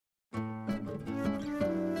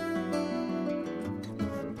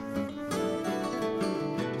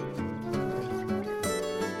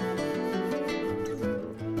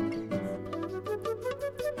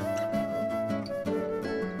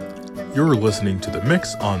You're listening to The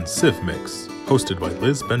Mix on Civ Mix, hosted by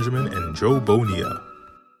Liz Benjamin and Joe Bonilla.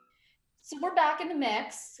 So we're back in the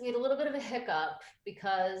mix. We had a little bit of a hiccup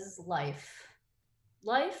because life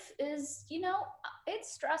is,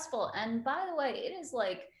 it's stressful. And by the way, it is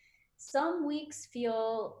like some weeks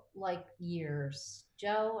feel like years.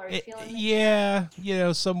 Joe, are you feeling it?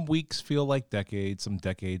 Yeah, some weeks feel like decades, some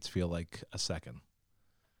decades feel like a second.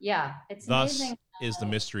 Yeah, it's Thus amazing. Is the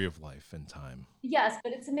mystery of life and time. Yes,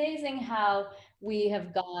 but it's amazing how we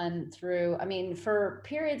have gone through, for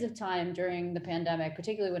periods of time during the pandemic,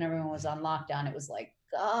 particularly when everyone was on lockdown, it was like,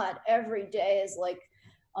 God, every day is like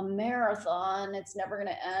a marathon. It's never going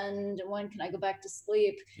to end. When can I go back to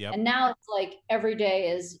sleep? Yep. And now it's like every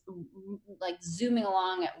day is like zooming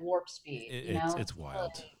along at warp speed. It's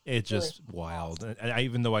wild. It's just really wild. And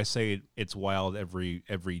even though I say it's wild every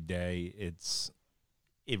day,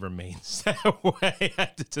 it remains that way.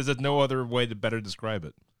 There's no other way to better describe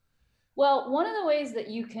it. Well, one of the ways that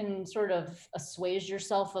you can sort of assuage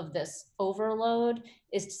yourself of this overload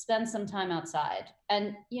is to spend some time outside.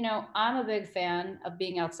 And, I'm a big fan of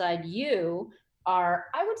being outside. You are,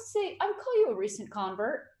 I would call you a recent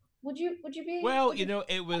convert. Would you be? Well,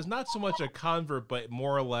 it was not so much a convert, but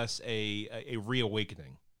more or less a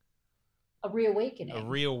reawakening. A reawakening. A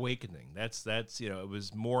reawakening. That's it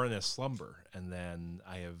was more in a slumber, and then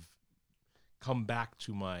I have come back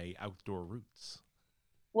to my outdoor roots.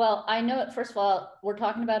 Well, I know, first of all, we're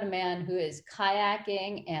talking about a man who is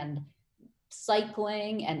kayaking and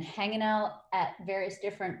cycling and hanging out at various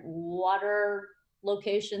different water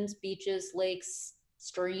locations, beaches, lakes,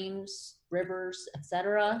 streams, rivers,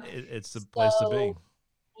 etc. It's the place to be.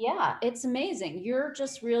 Yeah, it's amazing. You're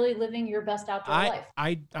just really living your best outdoor life.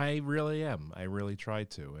 I really am. I really try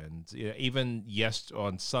to. And even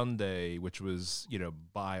on Sunday, which was,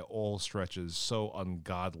 by all stretches, so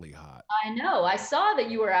ungodly hot. I know. I saw that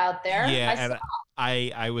you were out there. Yeah,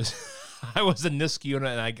 I was I was in Niskayuna,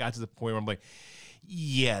 and I got to the point where I'm like,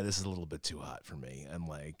 yeah, this is a little bit too hot for me. And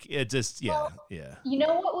like, it just, yeah. You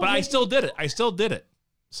know what? But I still did it.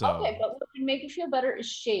 So okay, but what can make you feel better is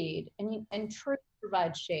shade, and trees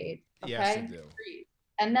provide shade. Okay? Yes, they do.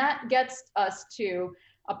 And that gets us to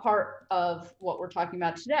a part of what we're talking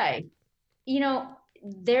about today.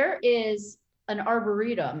 There is an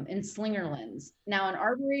arboretum in Slingerlands. Now, an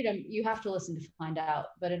arboretum, you have to listen to find out,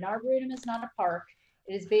 but an arboretum is not a park.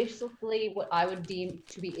 It is basically what I would deem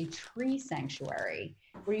to be a tree sanctuary,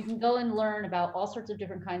 where you can go and learn about all sorts of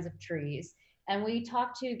different kinds of trees. And we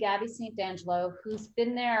talked to Gabby Sant'Angelo, who's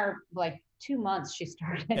been there like 2 months. She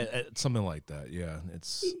started something like that. Yeah,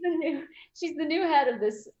 she's the new head of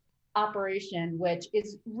this operation, which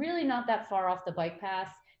is really not that far off the bike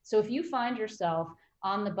path. So if you find yourself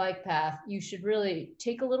on the bike path, you should really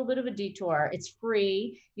take a little bit of a detour. It's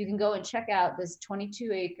free. You can go and check out this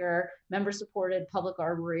 22-acre member-supported public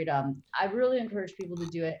arboretum. I really encourage people to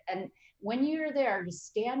do it. And when you're there, just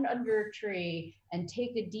stand under a tree and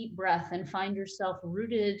take a deep breath and find yourself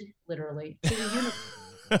rooted, literally, to the universe.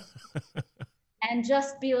 And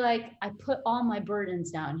just be like, I put all my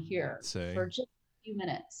burdens down here for just a few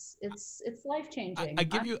minutes. It's life-changing. I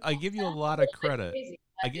give you a lot of credit.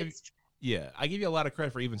 I give you a lot of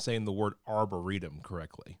credit for even saying the word arboretum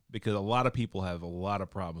correctly, because a lot of people have a lot of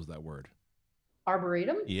problems with that word.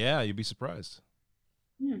 Arboretum? Yeah, you'd be surprised.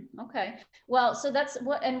 Okay. Well, so that's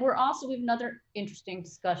what, and we have another interesting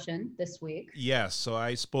discussion this week. Yes. So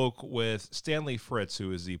I spoke with Stanley Fritz,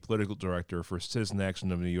 who is the political director for Citizen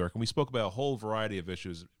Action of New York, and we spoke about a whole variety of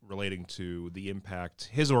issues relating to the impact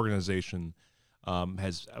his organization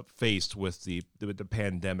has faced with the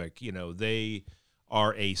pandemic. They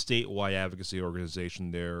are a statewide advocacy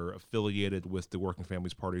organization. They're affiliated with the Working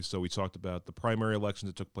Families Party. So we talked about the primary elections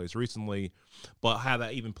that took place recently, but how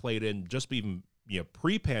that even played in just even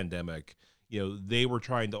pre-pandemic. They were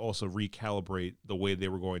trying to also recalibrate the way they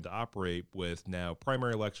were going to operate with now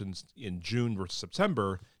primary elections in June versus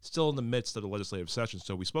September, still in the midst of the legislative session.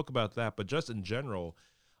 So we spoke about that, but just in general,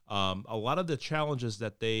 a lot of the challenges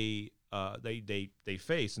that they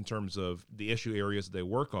face in terms of the issue areas that they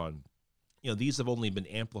work on, these have only been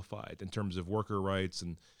amplified in terms of worker rights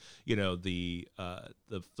and, the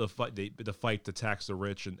fight to tax the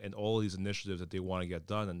rich and all these initiatives that they want to get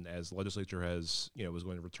done. And as the legislature has, was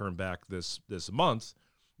going to return back this month,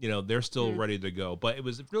 they're still ready to go. But it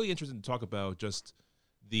was really interesting to talk about just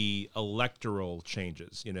the electoral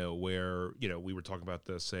changes, where, we were talking about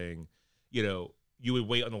this saying, you would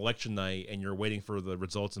wait on election night and you're waiting for the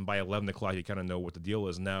results, and by 11 o'clock, you kind of know what the deal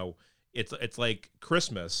is. Now, it's like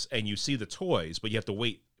Christmas and you see the toys, but you have to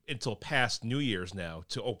wait until past New Year's now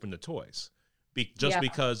to open the toys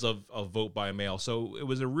because of vote by mail. So it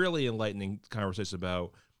was a really enlightening conversation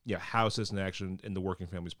about how Citizen Action and the Working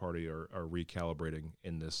Families Party are recalibrating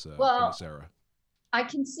in this era. I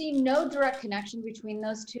can see no direct connection between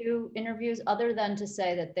those two interviews other than to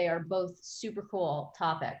say that they are both super cool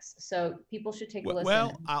topics. So people should take a listen.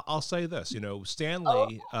 Well, I'll say this,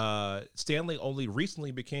 Stanley only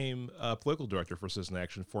recently became political director for Citizen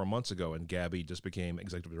Action 4 months ago, and Gabby just became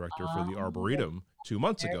executive director for the Arboretum 2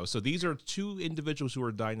 months ago. So these are two individuals who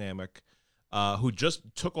are dynamic, who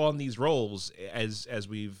just took on these roles as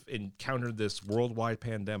we've encountered this worldwide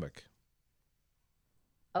pandemic.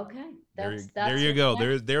 Okay, there you go.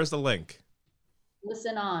 There's the link.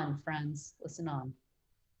 Listen on, friends. Listen on.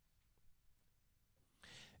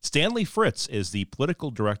 Stanley Fritz is the political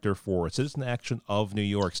director for Citizen Action of New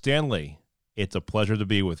York. Stanley, it's a pleasure to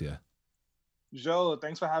be with you. Joe,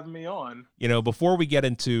 thanks for having me on. Before we get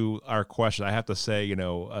into our question, I have to say,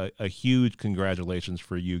 a huge congratulations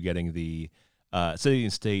for you getting the City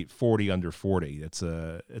and State 40 under 40. It's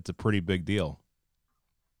a pretty big deal.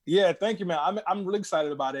 Yeah, thank you, man. I'm really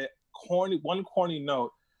excited about it. One corny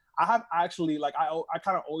note. I have actually I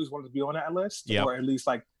kind of always wanted to be on that list, or at least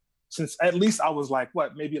since at least I was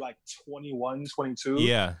maybe 21, 22.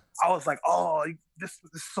 Yeah. I was like, oh, this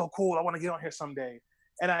is so cool. I want to get on here someday.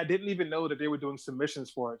 And I didn't even know that they were doing submissions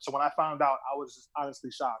for it. So when I found out, I was just honestly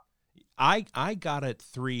shocked. I got it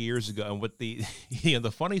 3 years ago, and what the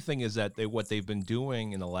the funny thing is that what they've been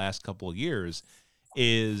doing in the last couple of years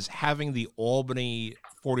is having the Albany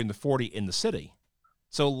 40 under 40 in the city.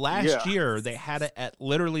 So last year they had it at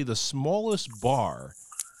literally the smallest bar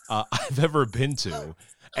I've ever been to,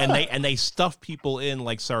 and they stuffed people in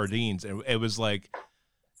like sardines, and it was like,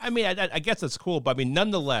 I mean, I guess that's cool, but I mean,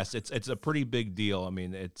 nonetheless, it's a pretty big deal. I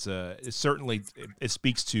mean, it's certainly it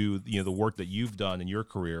speaks to the work that you've done in your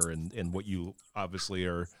career and what you obviously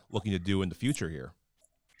are looking to do in the future here.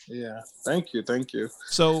 Yeah, thank you.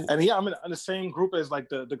 So, and I'm in the same group as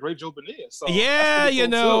the great Joe Bonilla. So yeah,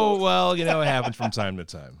 cool it happens from time to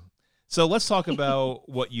time. So let's talk about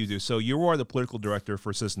what you do. So you are the political director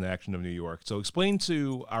for Citizen Action of New York. So explain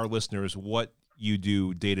to our listeners what you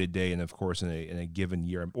do day to day, and of course in a given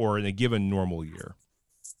year or in a given normal year.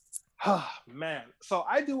 Man, so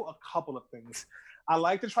I do a couple of things. I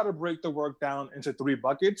like to try to break the work down into 3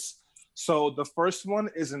 buckets. So the first one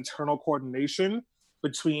is internal coordination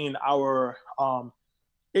between our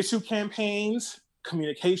issue campaigns,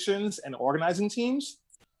 communications, and organizing teams.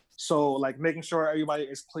 So making sure everybody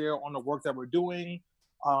is clear on the work that we're doing,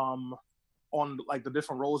 on the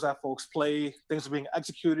different roles that folks play, things are being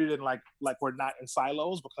executed, and we're not in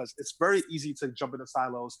silos, because it's very easy to jump into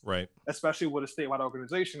silos, right? Especially with a statewide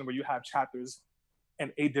organization where you have chapters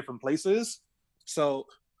in 8 different places. So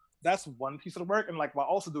that's one piece of the work. And while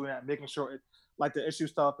also doing that, making sure the issue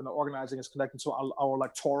stuff and the organizing is connected to our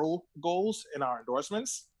electoral goals and our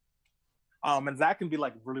endorsements. And that can be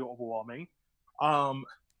really overwhelming.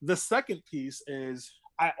 The second piece is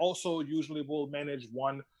I also usually will manage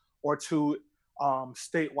 1 or 2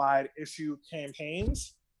 statewide issue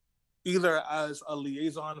campaigns, either as a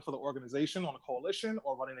liaison for the organization on a coalition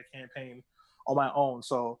or running a campaign on my own.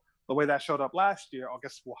 So the way that showed up last year, I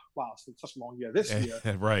guess, wow, it's such a long year this year,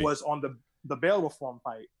 right, was on the bail reform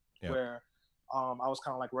fight, where I was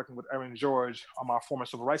kind of working with Erin George, our former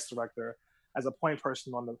civil rights director, as a point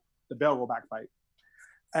person on the bail rollback fight.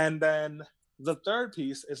 And then the third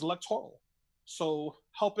piece is electoral. So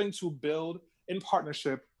helping to build in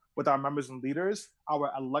partnership with our members and leaders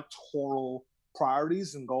our electoral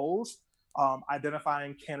priorities and goals,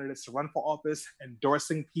 identifying candidates to run for office,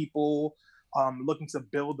 endorsing people, looking to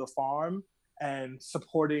build the farm, and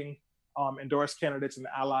supporting endorsed candidates and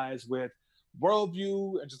allies with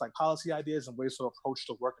worldview and just policy ideas and ways to approach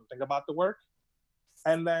the work and think about the work.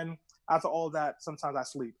 And then after all that, sometimes I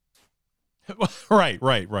sleep. Right.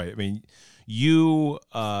 I mean, you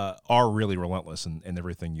are really relentless in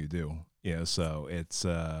everything you do. So it's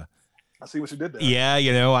I see what you did there. Yeah,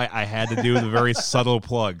 I had to do the very subtle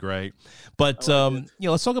plug, right? But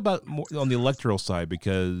let's talk about more on the electoral side,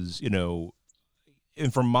 because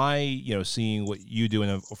and from my seeing what you do,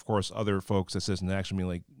 and of course other folks at Citizen Action, I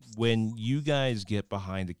mean, when you guys get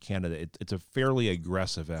behind a candidate, it's a fairly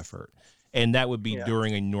aggressive effort. And that would be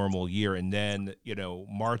during a normal year. And then,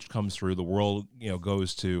 March comes through, the world,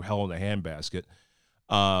 goes to hell in a handbasket.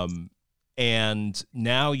 And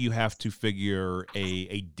now you have to figure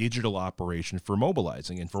a digital operation for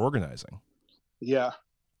mobilizing and for organizing. Yeah.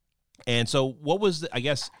 And so what was,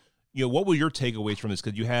 what were your takeaways from this?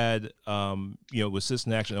 Because you had, with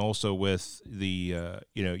Citizen Action, and also with the,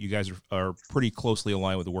 you guys are pretty closely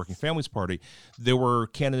aligned with the Working Families Party. There were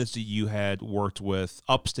candidates that you had worked with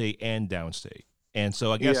upstate and downstate. And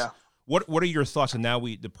so I guess What are your thoughts? And now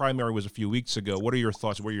the primary was a few weeks ago. What are your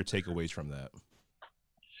thoughts? What are your takeaways from that?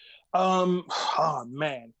 Oh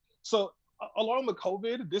man. So along with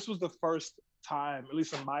COVID, this was the first time, at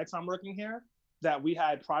least in my time working here, that we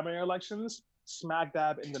had primary elections smack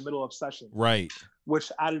dab in the middle of session. Right.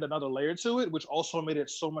 Which added another layer to it, which also made it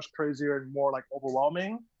so much crazier and more like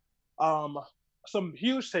overwhelming. Some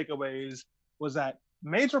huge takeaways was that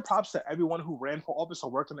major props to everyone who ran for office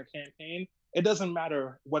or worked in the campaign. It doesn't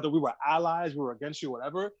matter whether we were allies, we were against you,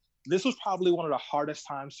 whatever. This was probably one of the hardest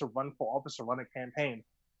times to run for office or run a campaign.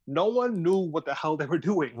 No one knew what the hell they were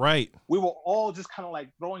doing. Right. We were all just kind of like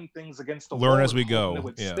throwing things against the wall. Learn as we go. It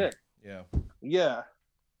would yeah. stick. Yeah. Yeah.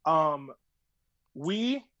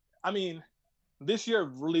 This year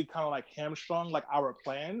really kind of like hamstrung like our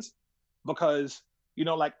plans because,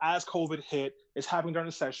 like as COVID hit, it's happening during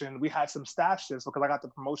the session. We had some staff shifts because I got the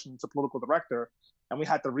promotion to political director and we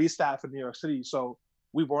had to restaff in New York City. So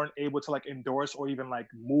we weren't able to like endorse or even like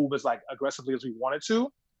move as like aggressively as we wanted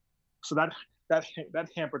to. So that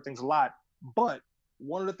hampered things a lot. But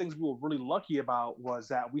one of the things we were really lucky about was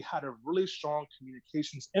that we had a really strong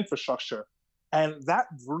communications infrastructure, and that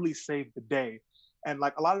really saved the day. And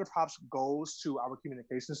like a lot of the props goes to our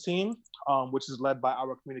communications team, which is led by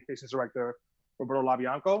our communications director, Roberto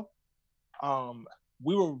LaBianco.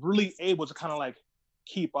 We were really able to kind of like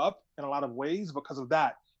keep up in a lot of ways because of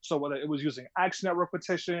that. So whether it was using Action Network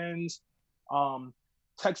petitions,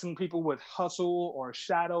 texting people with Hustle or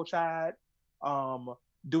Shadow Chat,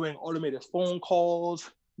 doing automated phone calls,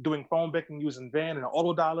 doing phone banking using Van and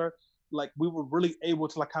Auto Dollar, like we were really able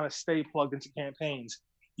to like kind of stay plugged into campaigns,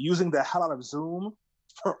 using the hell out of Zoom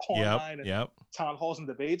for online and town halls and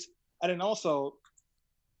debates. And then also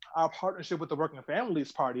our partnership with the Working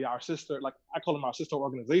Families Party, our sister, like I call them our sister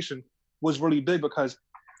organization, was really big because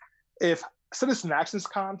if Citizen Action's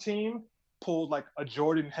comm team pulled like a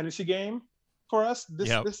Jordan Hennessy game for us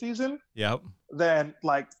this season, then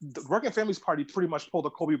like the Working Families Party pretty much pulled a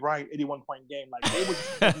Kobe Bryant 81-point game. Like they were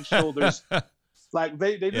just putting shoulders. Like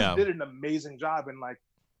they just did an amazing job. And like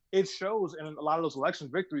it shows in a lot of those election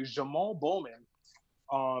victories. Jamal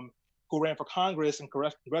Bowman, who ran for Congress in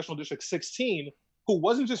Congressional District 16, who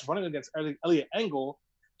wasn't just running against Elliot Engel,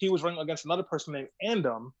 he was running against another person named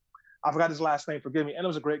Andom. I forgot his last name, forgive me. Andom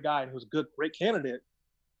was a great guy and he was a great candidate.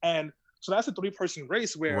 And so that's a 3-person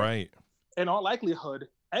race where, in all likelihood,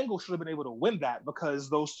 Engel should have been able to win that because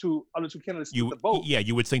those other two candidates took the vote. Yeah,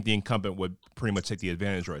 you would think the incumbent would pretty much take the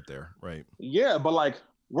advantage right there, right? Yeah, but like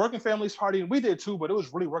Working Families Party, and we did too, but it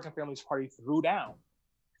was really Working Families Party threw down.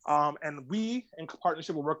 And we, in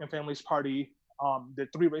partnership with Working Families Party, the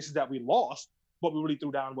 3 races that we lost, what we really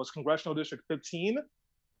threw down was Congressional District 15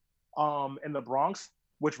 in the Bronx,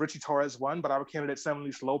 which Richie Torres won, but our candidate,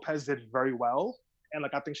 Semmelise Lopez, did very well. And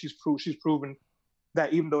like I think she's proven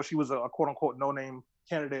that even though she was a quote-unquote no-name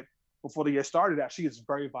candidate before the year started, that she is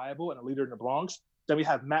very viable and a leader in the Bronx. Then we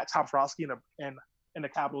have Matt Toporowski in the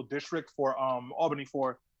Capital District for Albany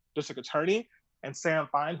for District Attorney, and Sam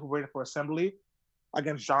Fine, who ran for Assembly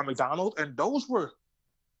against John McDonald. And those were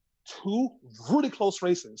 2 really close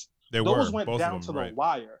races. Those went down to the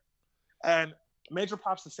wire. And major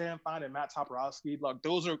props to Sam Fine and Matt Toporowski. Like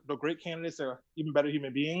those are the great candidates. They're even better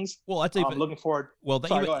human beings. Well, I'm looking forward. Well,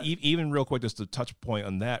 even real quick, just to touch point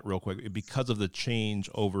on that real quick, because of the change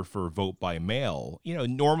over for vote by mail,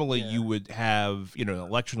 normally you would have, an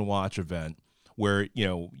election watch event where,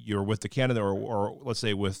 you're with the candidate or let's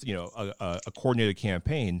say with, a coordinated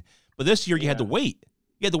campaign. But this year you had to wait.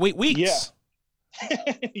 You had to wait weeks.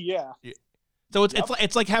 Yeah. So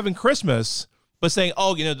it's like having Christmas, but saying,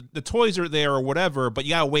 the toys are there or whatever, but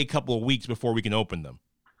you got to wait a couple of weeks before we can open them.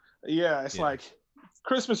 Yeah, it's like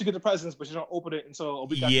Christmas, you get the presents, but you don't open it until a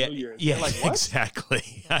week after New Year's. Yeah, like, what?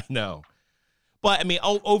 Exactly. I know. But, I mean,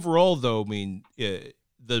 overall, though,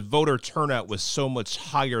 the voter turnout was so much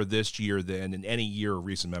higher this year than in any year of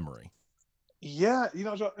recent memory. Yeah,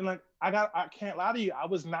 and like I can't lie to you, I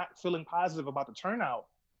was not feeling positive about the turnout,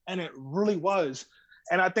 and it really was.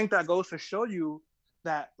 And I think that goes to show you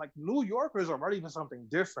that like New Yorkers are ready for something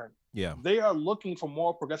different. Yeah. They are looking for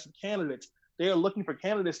more progressive candidates. They are looking for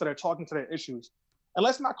candidates that are talking to their issues. And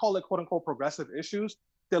let's not call it quote unquote progressive issues.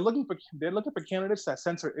 They're looking for candidates that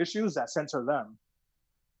center issues that center them.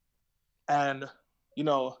 And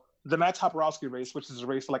the Matt Toporowski race, which is a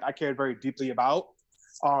race like I cared very deeply about,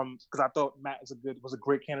 because I thought Matt was a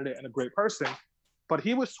great candidate and a great person. But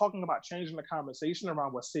he was talking about changing the conversation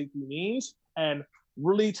around what safety means and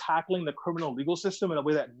really tackling the criminal legal system in a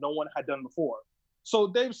way that no one had done before. So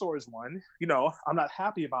Dave Soares won. I'm not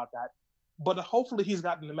happy about that, but hopefully he's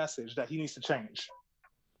gotten the message that he needs to change.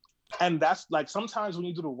 And that's like sometimes when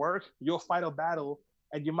you do the work, you'll fight a battle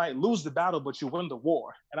and you might lose the battle, but you win the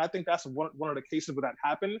war. And I think that's one of the cases where that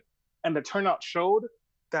happened. And the turnout showed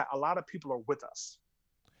that a lot of people are with us.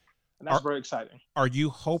 And that's very exciting. Are you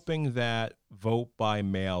hoping that vote by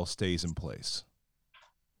mail stays in place?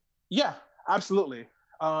 Yeah, absolutely.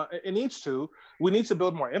 It needs to. We need to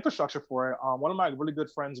build more infrastructure for it. One of my really good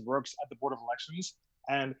friends works at the Board of Elections,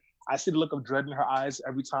 and I see the look of dread in her eyes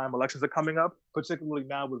every time elections are coming up, particularly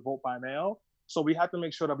now with vote by mail. So we have to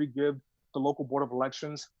make sure that we give the local Board of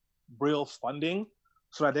Elections real funding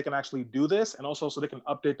so that they can actually do this, and also so they can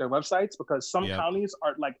update their websites, because some counties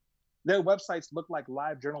are like, their websites look like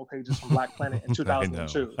live journal pages from Black Planet in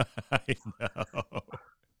 2002. I know.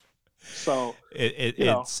 So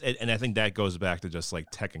and I think that goes back to just like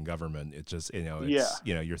tech and government. It just,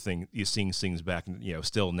 you're seeing things back,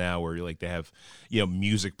 still now where you're like, they have,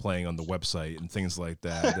 music playing on the website and things like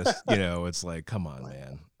that. Just, it's like, come on,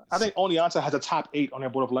 man. I think Oneonta has a top 8 on their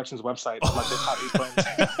Board of Elections website. Like their top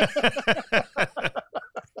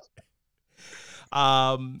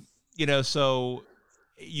 8 friends. So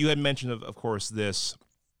you had mentioned, of course, this,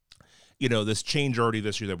 this change already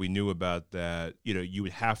this year that we knew about, that, you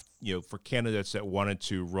would have, for candidates that wanted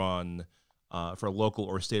to run for local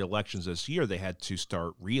or state elections this year, they had to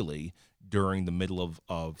start really during the middle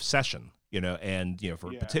of session,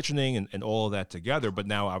 for petitioning and all of that together. But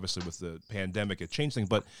now, obviously, with the pandemic, it changed things.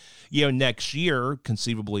 But, next year,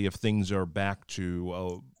 conceivably, if things are back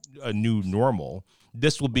to a new normal,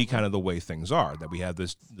 this will be kind of the way things are, that we have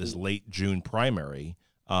this late June primary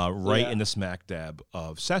in the smack dab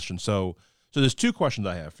of session. So there's 2 questions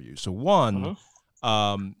I have for you. So one,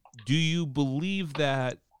 do you believe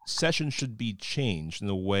that session should be changed in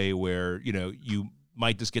a way where, you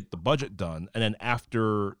might just get the budget done, and then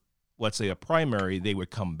after, let's say, a primary, they would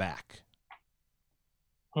come back?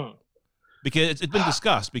 Because it's been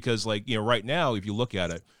discussed, because right now, if you look at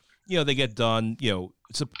it, they get done,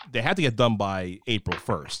 they have to get done by April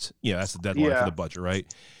 1st. That's the deadline for the budget, right?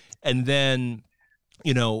 And then,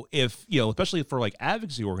 if, especially for like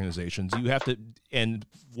advocacy organizations, you have to, and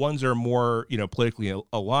ones that are more, politically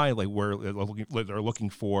aligned, like where they're looking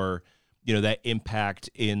for, that impact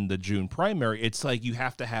in the June primary, it's like you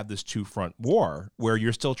have to have this 2-front war where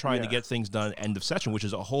you're still trying to get things done end of session, which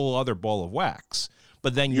is a whole other ball of wax.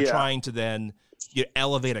 But then you're trying to then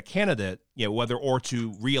elevate a candidate, whether or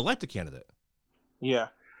to re-elect a candidate. Yeah.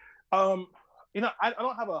 I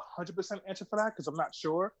don't have 100% answer for that, because I'm not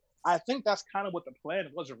sure. I think that's kind of what the plan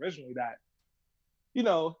was originally, that, they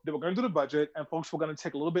were going to do the budget and folks were going to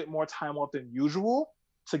take a little bit more time off than usual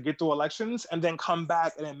to get through elections, and then come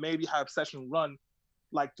back and then maybe have session run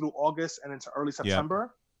like through August and into early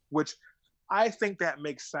September, which I think that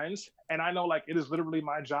makes sense. And I know, like, it is literally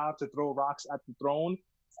my job to throw rocks at the throne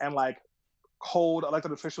and like hold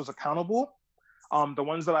elected officials accountable. The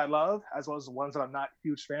ones that I love, as well as the ones that I'm not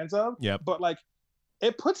huge fans of. Yep. But like,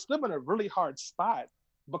 it puts them in a really hard spot,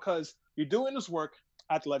 because you're doing this work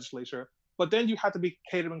at the legislature, but then you have to be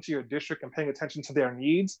catering to your district and paying attention to their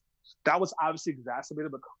needs. That was obviously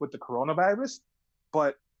exacerbated with the coronavirus,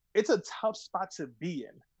 but it's a tough spot to be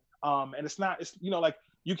in. And it's like,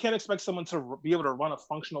 you can't expect someone to be able to run a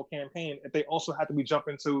functional campaign if they also have to be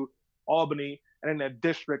jumping to Albany and in their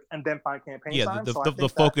district and then find campaign time.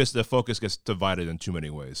 The focus gets divided in too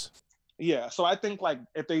many ways. Yeah. So I think like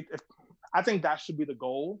I think that should be the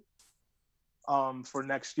goal for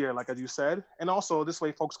next year, like as you said. And also this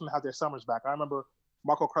way folks can have their summers back. I remember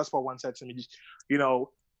Marco Crespo once said to me,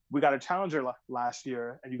 we got a challenger last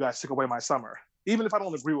year and you guys took away my summer. Even if I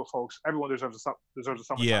don't agree with folks, everyone deserves a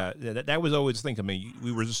summer. Yeah, that was always the thing. I mean,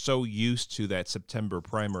 we were just so used to that September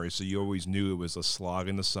primary, so you always knew it was a slog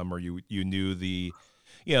in the summer. You knew the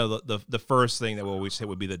first thing that we always hit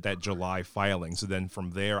would be that July filing. So then from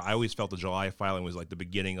there, I always felt the July filing was like the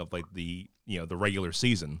beginning of like the regular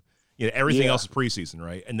season. Everything else is preseason,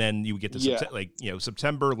 right? And then you would get to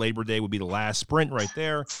September, Labor Day would be the last sprint right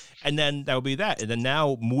there, and then that would be that. And then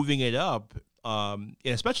now moving it up, and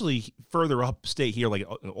especially further upstate here, like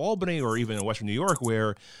in Albany or even in Western New York,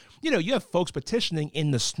 where you have folks petitioning in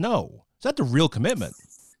the snow. So that's a real commitment.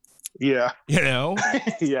 Yeah.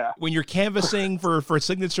 Yeah. When you're canvassing for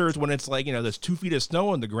signatures, when it's like, there's 2 feet of snow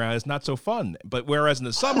on the ground, it's not so fun. But whereas in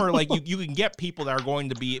the summer, like you can get people that are going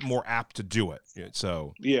to be more apt to do it.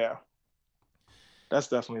 So yeah, that's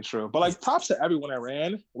definitely true. But like, props to everyone that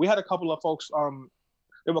ran. We had a couple of folks.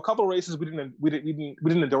 There were a couple of races we didn't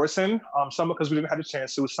endorse in. Some because we didn't have a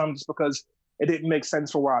chance to. Some just because it didn't make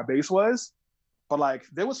sense for where our base was. But like,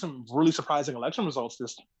 there was some really surprising election results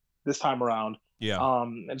this time around. Yeah.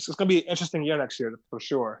 It's going to be an interesting year next year for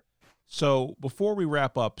sure. So before we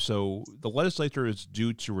wrap up, so the legislature is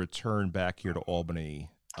due to return back here to Albany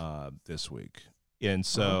this week. And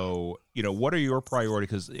so, what are your priorities?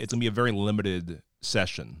 Because it's going to be a very limited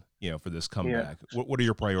session, for this comeback. Yeah. What are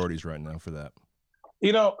your priorities right now for that?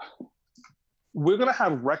 We're going to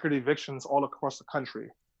have record evictions all across the country.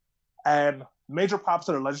 And major props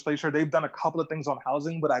to the legislature. They've done a couple of things on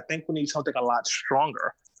housing, but I think we need something a lot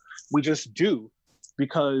stronger. We just do.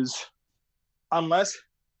 Because unless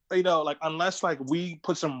we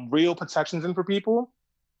put some real protections in for people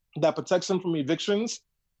that protects them from evictions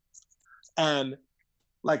and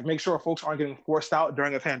make sure folks aren't getting forced out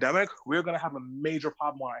during a pandemic, we're going to have a major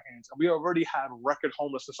problem on our hands. And we already have record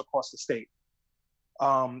homelessness across the state.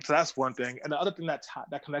 So that's one thing. And the other thing that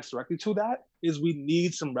connects directly to that is we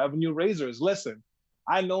need some revenue raisers. Listen,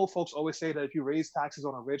 I know folks always say that if you raise taxes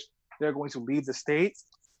on the rich, they're going to leave the state.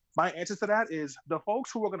 My answer to that is the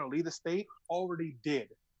folks who are going to leave the state already did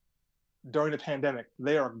during the pandemic.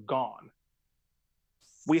 They are gone.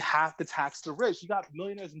 We have to tax the rich. You got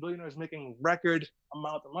millionaires and billionaires making record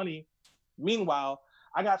amount of money. Meanwhile,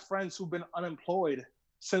 I got friends who've been unemployed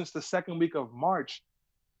since the second week of March,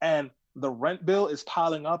 and the rent bill is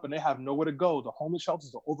piling up and they have nowhere to go. The homeless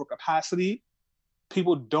shelters are over capacity.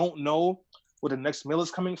 People don't know where the next meal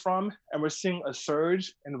is coming from. And we're seeing a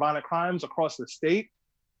surge in violent crimes across the state.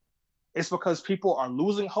 It's because people are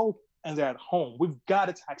losing hope and they're at home. We've got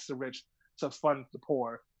to tax the rich to fund the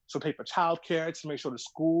poor. So pay for childcare, to make sure the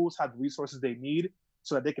schools have the resources they need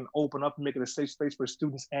so that they can open up and make it a safe space for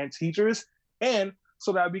students and teachers. And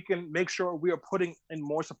so that we can make sure we are putting in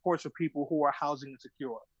more supports for people who are housing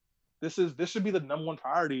insecure. This should be the number one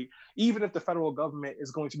priority, even if the federal government is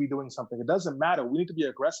going to be doing something. It doesn't matter. We need to be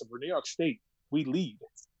aggressive. We're New York State. We lead.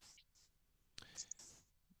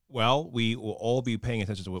 Well, we will all be paying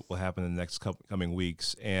attention to what will happen in the next coming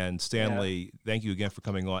weeks. And Stanley, thank you again for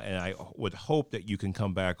coming on. And I would hope that you can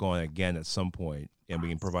come back on again at some point and we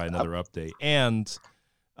can provide another update. And,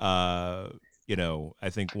 I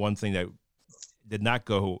think one thing that did not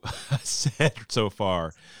go said so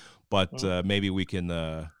far, but maybe we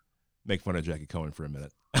can make fun of Jackie Cohen for a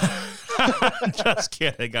minute. Just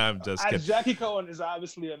kidding. I'm just kidding. Jackie Cohen is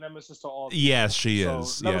obviously a nemesis to all. Yes, she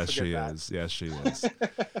is. Yes, she is. Yes, she is.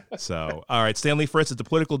 So, all right. Stanley Fritz is the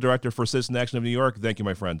political director for Citizen Action of New York. Thank you,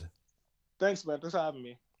 my friend. Thanks, man. Thanks for having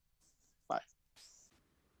me. Bye.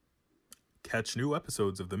 Catch new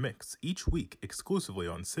episodes of The Mix each week exclusively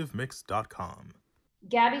on civmix.com.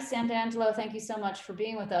 Gabby Sant'Angelo, thank you so much for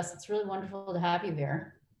being with us. It's really wonderful to have you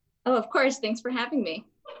here. Oh, of course. Thanks for having me.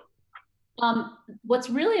 What's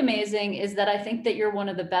really amazing is that I think that you're one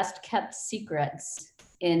of the best kept secrets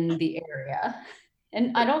in the area.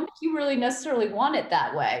 And I don't think you really necessarily want it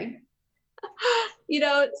that way.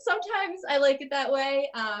 Sometimes I like it that way,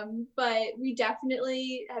 but we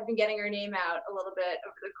definitely have been getting our name out a little bit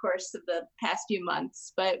over the course of the past few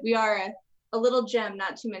months. But we are a little gem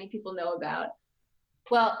not too many people know about.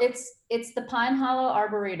 Well, it's the Pine Hollow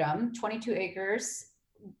Arboretum, 22 acres,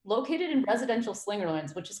 located in residential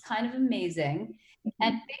Slingerlands, which is kind of amazing.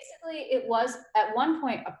 And basically it was at one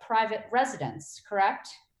point a private residence, correct?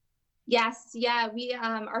 Yes. Yeah. We,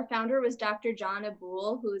 our founder was Dr. John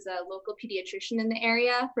Abul, who's a local pediatrician in the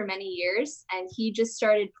area for many years. And he just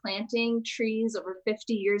started planting trees over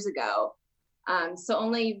 50 years ago. So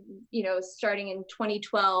only, starting in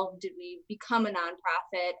 2012, did we become a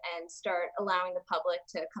nonprofit and start allowing the public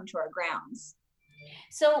to come to our grounds.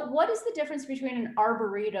 So what is the difference between an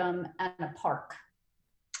arboretum and a park?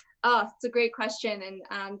 Oh, it's a great question.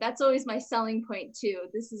 And that's always my selling point too.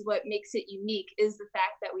 This is what makes it unique, is the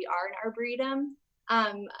fact that we are an arboretum.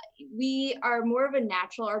 We are more of a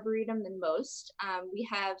natural arboretum than most. We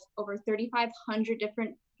have over 3,500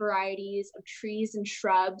 different varieties of trees and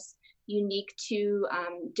shrubs unique to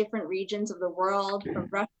different regions of the world, from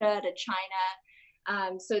Russia to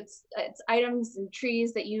China. So it's items and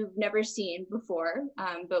trees that you've never seen before.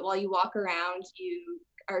 But while you walk around, you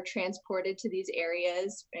are transported to these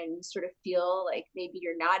areas and you sort of feel like maybe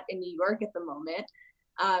you're not in New York at the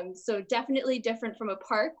moment. So definitely different from a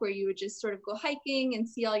park where you would just sort of go hiking and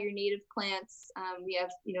see all your native plants. We have,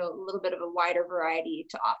 a little bit of a wider variety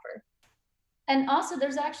to offer. And also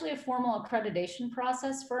there's actually a formal accreditation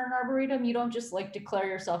process for an arboretum. You don't just declare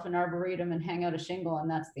yourself an arboretum and hang out a shingle and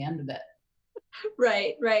that's the end of it.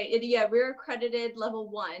 Right. We're accredited level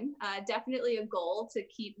 1, definitely a goal to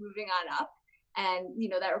keep moving on up. And,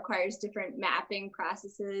 that requires different mapping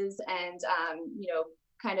processes and,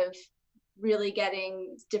 kind of really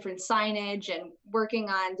getting different signage and working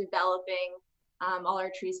on developing all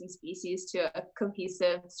our trees and species to a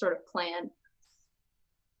cohesive sort of plan.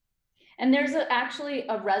 And there's actually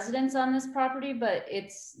a residence on this property, but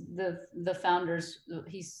it's the founder's,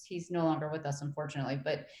 he's no longer with us, unfortunately,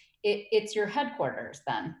 but it's your headquarters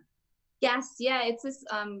then. Yes, yeah, it's this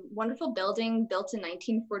wonderful building built in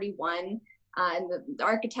 1941. And the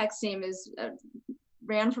architect's name is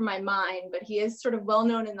ran from my mind, but he is sort of well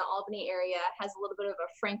known in the Albany area, has a little bit of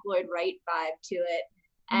a Frank Lloyd Wright vibe to it.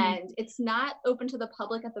 And it's not open to the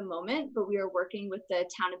public at the moment, but we are working with the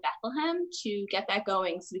town of Bethlehem to get that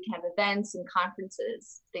going so we can have events and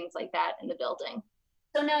conferences, things like that in the building.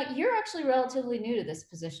 So now you're actually relatively new to this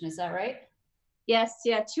position, is that right? Yes,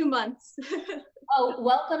 yeah, 2 months. Oh,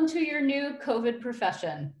 welcome to your new COVID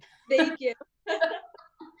profession. Thank you.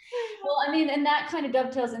 Well, I mean, and that kind of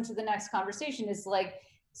dovetails into the next conversation is like,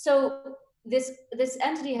 so this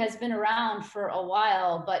entity has been around for a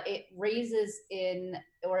while, but it raises in,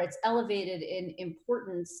 or it's elevated in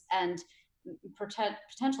importance and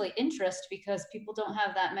potentially interest because people don't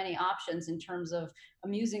have that many options in terms of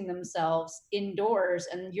amusing themselves indoors,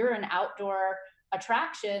 and you're an outdoor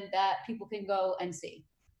attraction that people can go and see.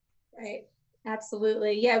 Right.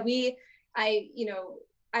 Absolutely. Yeah.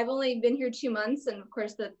 I've only been here 2 months, and of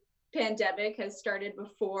course the pandemic has started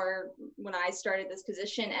before when I started this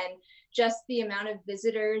position, and just the amount of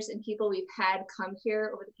visitors and people we've had come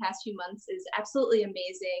here over the past few months is absolutely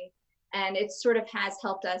amazing. And it sort of has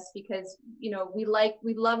helped us because,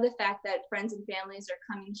 we love the fact that friends and families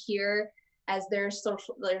are coming here as their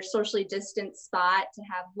socially distant spot to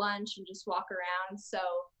have lunch and just walk around. So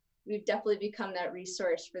we've definitely become that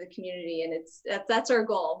resource for the community, and that's our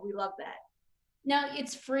goal. We love that. Now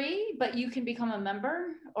it's free, but you can become a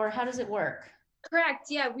member, or how does it work? Correct.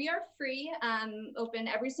 Yeah, we are free, open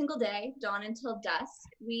every single day, dawn until dusk.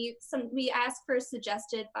 We ask for a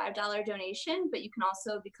suggested $5 donation, but you can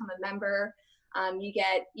also become a member. You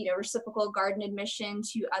get, reciprocal garden admission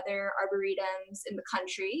to other arboretums in the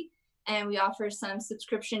country, and we offer some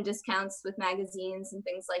subscription discounts with magazines and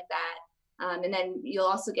things like that. And then you'll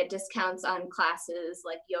also get discounts on classes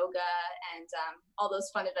like yoga and all those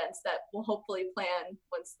fun events that we'll hopefully plan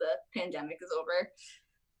once the pandemic is over.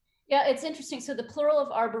 Yeah, it's interesting. So the plural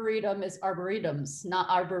of arboretum is arboretums, not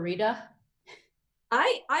arboreta.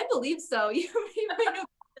 I believe so. You may know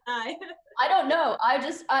I don't know.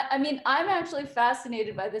 I mean, I'm actually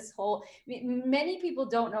fascinated by this whole, many people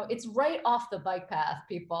don't know, it's right off the bike path,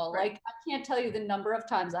 people. Right. Like, I can't tell you the number of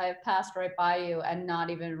times I have passed right by you and not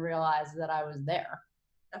even realized that I was there.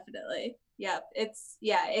 Definitely. Yeah,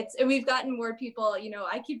 and we've gotten more people,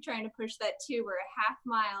 I keep trying to push that too. We're a half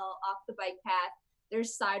mile off the bike path.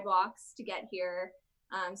 There's sidewalks to get here.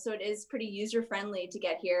 So it is pretty user friendly to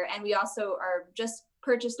get here. And we also are just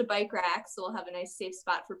purchased a bike rack, so we'll have a nice safe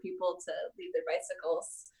spot for people to leave their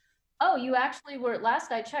bicycles. Oh, you actually were,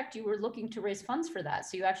 last I checked, you were looking to raise funds for that.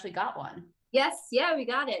 So you actually got one. Yes. Yeah, we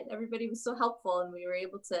got it. Everybody was so helpful and we were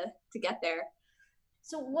able to get there.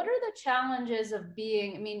 So what are the challenges of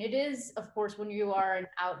being, I mean, it is, of course, when you are an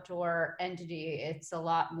outdoor entity, it's a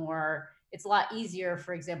lot easier,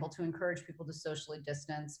 for example, to encourage people to socially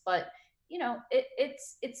distance, but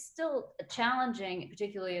it's still challenging,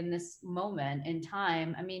 particularly in this moment in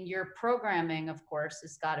time. I mean, your programming, of course,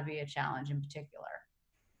 has got to be a challenge in particular.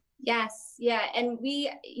 Yes. Yeah. And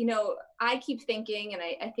I keep thinking, and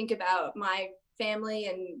I think about my family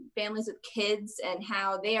and families with kids and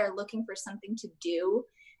how they are looking for something to do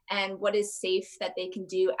and what is safe that they can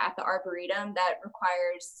do at the Arboretum that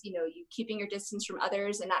requires, you keeping your distance from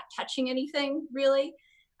others and not touching anything really.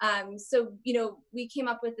 So, we came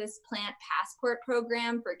up with this plant passport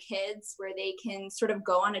program for kids where they can sort of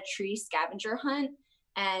go on a tree scavenger hunt,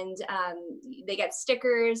 and they get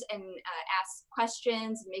stickers and ask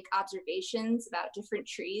questions and make observations about different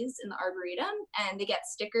trees in the Arboretum, and they get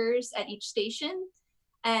stickers at each station.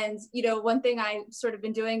 And, one thing I've sort of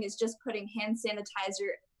been doing is just putting hand sanitizer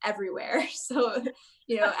everywhere. So,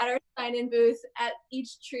 at our sign-in booth, at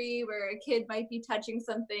each tree where a kid might be touching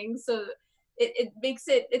something. So it makes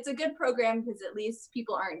it's a good program because at least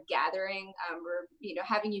people aren't gathering or,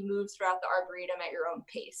 having you move throughout the Arboretum at your own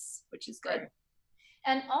pace, which is good.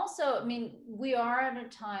 And also, I mean, we are at a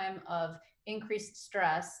time of increased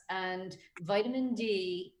stress, and vitamin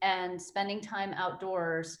D and spending time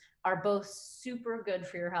outdoors are both super good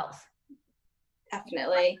for your health.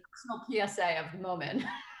 Definitely. Personal PSA of the moment.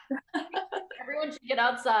 Everyone should get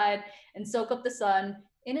outside and soak up the sun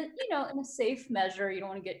in a safe measure. You don't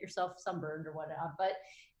want to get yourself sunburned or whatnot, but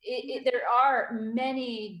there are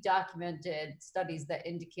many documented studies that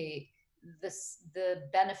indicate the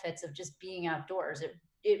benefits of just being outdoors.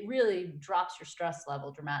 It really drops your stress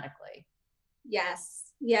level dramatically.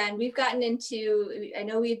 Yes. Yeah. And we've gotten into, I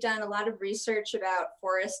know we've done a lot of research about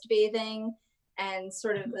forest bathing and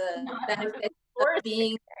sort of the benefits of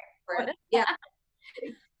being forest. Yeah.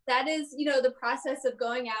 That is, the process of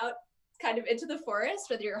going out kind of into the forest,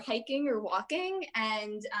 whether you're hiking or walking,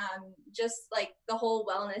 and just like the whole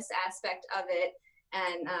wellness aspect of it.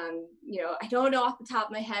 And, I don't know off the top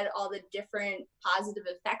of my head all the different positive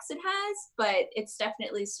effects it has, but it's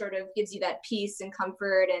definitely sort of gives you that peace and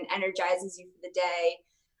comfort and energizes you for the day.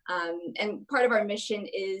 And part of our mission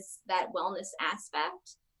is that wellness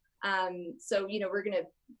aspect. So, we're going to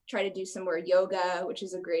try to do some more yoga, which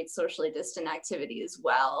is a great socially distant activity as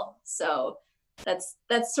well. So that's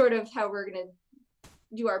sort of how we're going to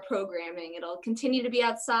do our programming. It'll continue to be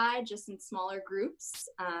outside, just in smaller groups.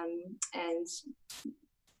 And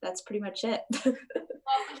that's pretty much it. Well,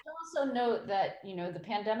 we should also note that, the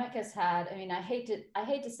pandemic has had, I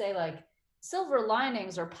hate to say like silver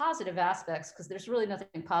linings or positive aspects, because there's really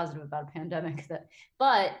nothing positive about a pandemic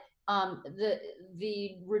but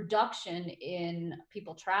the reduction in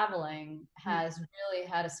people traveling has really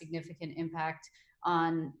had a significant impact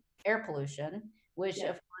on air pollution, which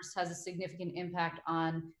of course has a significant impact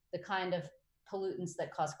on the kind of pollutants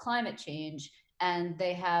that cause climate change, and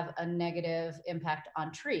they have a negative impact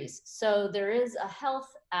on trees. So there is a health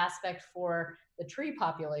aspect for the tree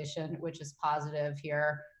population, which is positive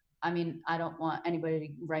here. I don't want anybody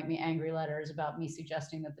to write me angry letters about me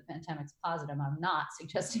suggesting that the pandemic's positive. I'm not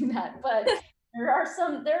suggesting that, but there are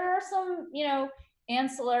some,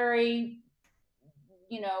 ancillary,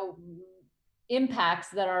 impacts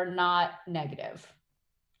that are not negative.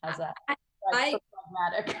 How's that?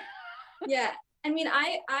 Pragmatic. Yeah.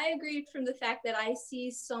 I agree from the fact that I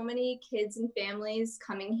see so many kids and families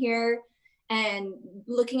coming here and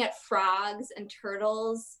looking at frogs and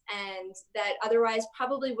turtles, and that otherwise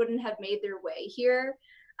probably wouldn't have made their way here.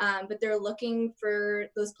 But they're looking for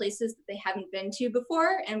those places that they haven't been to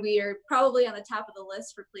before. And we are probably on the top of the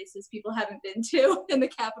list for places people haven't been to in the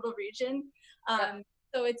capital region.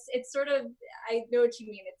 So it's sort of, I know what you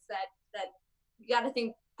mean. It's that you got to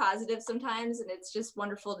think positive sometimes. And it's just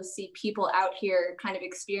wonderful to see people out here kind of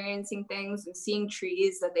experiencing things and seeing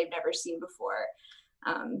trees that they've never seen before.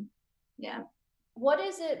 Yeah. What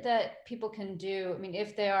is it that people can do?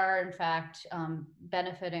 If they are in fact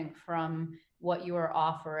benefiting from what you are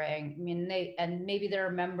offering, maybe they're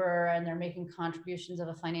a member and they're making contributions of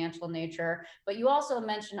a financial nature, but you also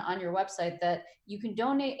mentioned on your website that you can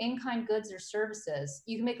donate in-kind goods or services.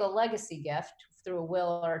 You can make a legacy gift through a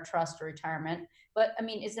will or a trust or retirement. But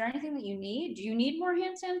is there anything that you need? Do you need more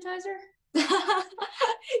hand sanitizer?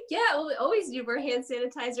 Yeah, well, we always do more hand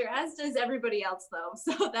sanitizer, as does everybody else though.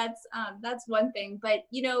 So that's one thing. But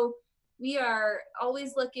we are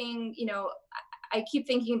always looking, I keep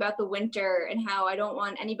thinking about the winter and how I don't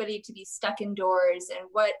want anybody to be stuck indoors, and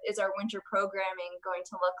what is our winter programming going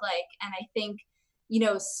to look like. And I think,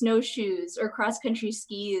 snowshoes or cross-country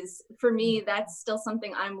skis, for me, that's still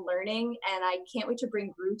something I'm learning, and I can't wait to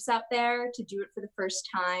bring groups out there to do it for the first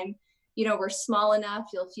time. We're small enough,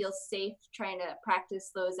 you'll feel safe trying to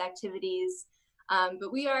practice those activities.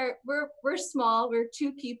 But we're small, we're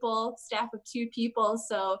 2 people, staff of 2 people.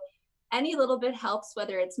 So any little bit helps,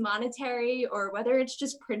 whether it's monetary or whether it's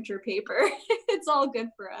just printer paper. It's all good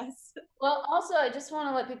for us. Well, also, I just want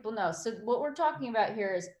to let people know. So what we're talking about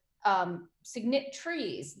here is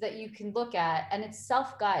trees that you can look at, and it's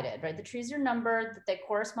self-guided, right? The trees are numbered, that they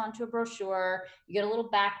correspond to a brochure. You get a little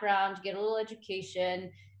background, you get a little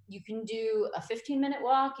education. You can do a 15-minute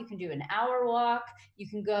walk. You can do an hour walk. You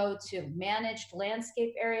can go to managed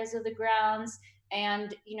landscape areas of the grounds.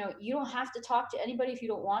 And, you don't have to talk to anybody if you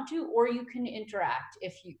don't want to, or you can interact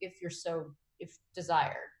if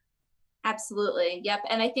desired. Absolutely. Yep.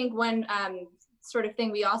 And I think one sort of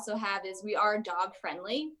thing we also have is we are dog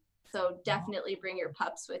friendly. So definitely bring your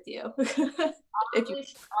pups with you.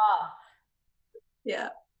 Yeah.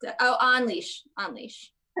 Oh, on leash.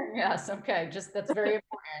 Yes. Okay. That's very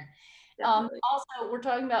important. Also, we're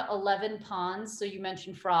talking about 11 ponds. So you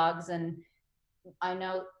mentioned frogs, and I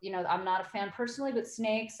know, I'm not a fan personally, but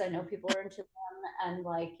snakes, I know people are into them, and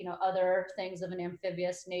other things of an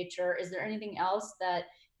amphibious nature. Is there anything else that,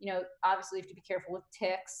 obviously you have to be careful with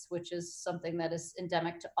ticks, which is something that is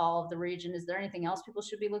endemic to all of the region. Is there anything else people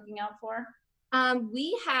should be looking out for?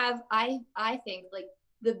 We have, I think, like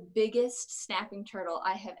the biggest snapping turtle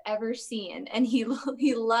I have ever seen. And he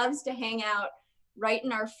loves to hang out right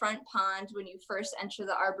in our front pond when you first enter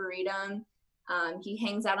the Arboretum. He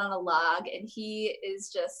hangs out on a log, and he is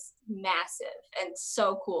just massive and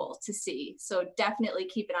so cool to see. So definitely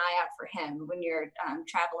keep an eye out for him when you're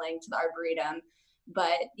traveling to the Arboretum.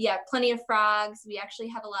 But yeah, plenty of frogs. We actually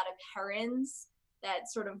have a lot of herons that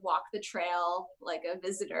sort of walk the trail like a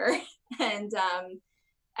visitor. And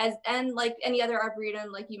And like any other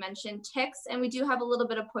arboretum, like you mentioned, ticks, and we do have a little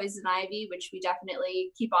bit of poison ivy, which we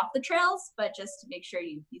definitely keep off the trails, but just to make sure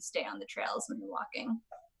you stay on the trails when you're walking.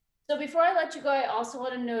 So before I let you go, I also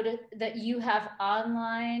want to note that you have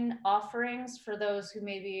online offerings for those who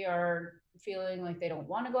maybe are feeling like they don't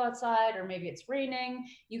want to go outside, or maybe it's raining.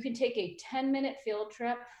 You can take a 10-minute field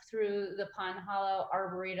trip through the Pine Hollow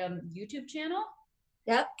Arboretum YouTube channel.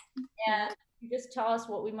 Yep. And you just tell us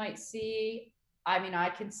what we might see. I mean, I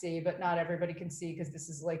can see, but not everybody can see because this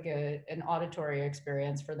is like an auditory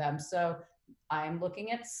experience for them. So I'm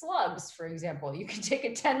looking at slugs, for example. You can take a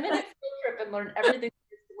 10-minute field trip and learn everything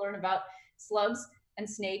to learn about slugs and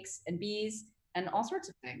snakes and bees and all sorts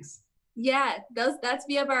of things. Yeah, that's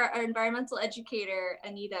via our environmental educator,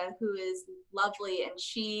 Anita, who is lovely. And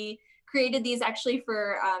she created these actually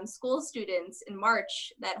for school students in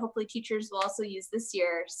March that hopefully teachers will also use this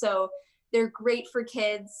year. So they're great for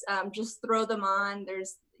kids. Just throw them on.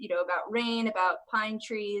 There's, about rain, about pine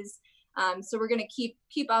trees. So we're going to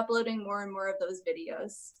keep uploading more and more of those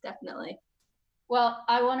videos, definitely. Well,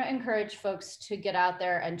 I want to encourage folks to get out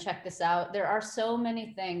there and check this out. There are so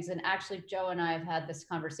many things. And actually, Joe and I have had this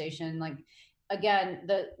conversation. Like, again,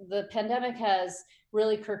 the pandemic has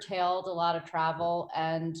really curtailed a lot of travel,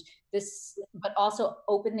 but also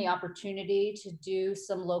opened the opportunity to do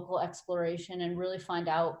some local exploration and really find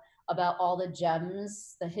out about all the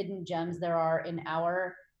gems, the hidden gems there are in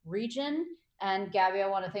our region. And Gabby, I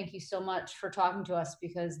want to thank you so much for talking to us,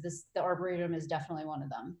 because the Arboretum is definitely one of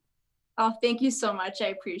them. Oh, thank you so much. I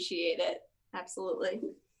appreciate it. Absolutely.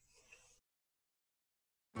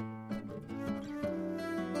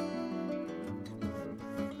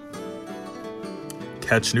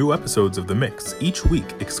 Catch new episodes of The Mix each week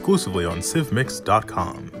exclusively on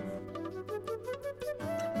civmix.com.